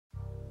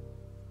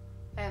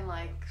And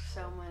like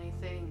so many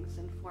things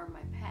inform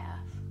my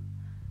path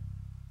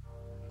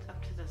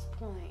up to this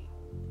point,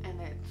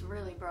 and it's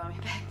really brought me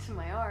back to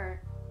my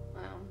art,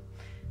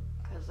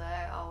 because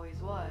I always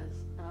was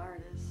an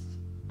artist.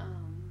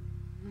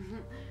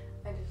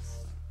 I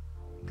just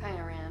kind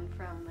of ran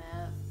from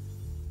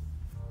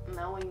that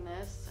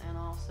knowingness, and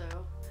also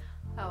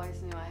I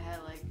always knew I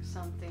had like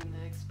something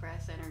to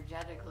express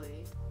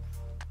energetically,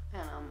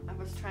 and I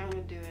was trying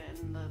to do it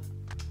in the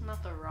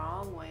not the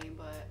wrong way,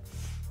 but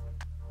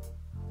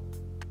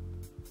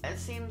it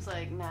seems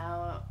like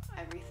now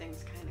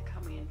everything's kind of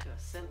coming into a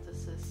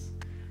synthesis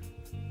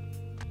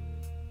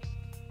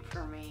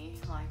for me,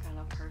 like on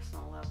a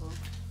personal level.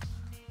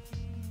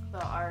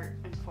 The art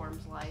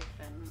informs life,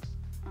 and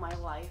my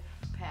life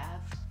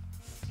path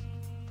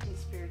and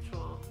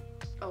spiritual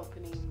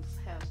openings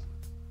have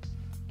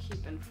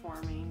keep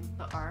informing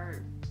the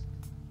art,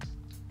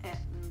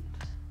 and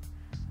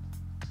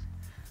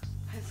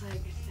it's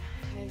like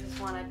I just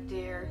want to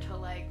dare to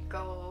like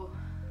go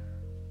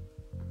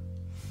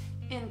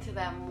into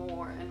that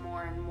more and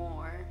more and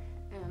more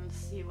and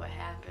see what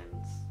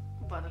happens,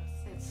 but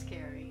it's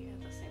scary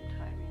at the same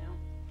time, you know.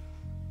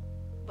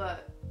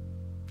 But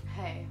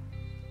hey,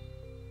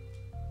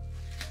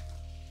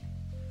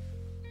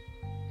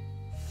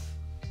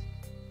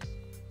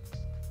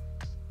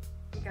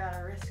 you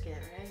gotta risk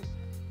it, right?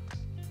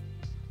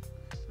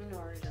 In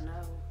order to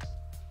know.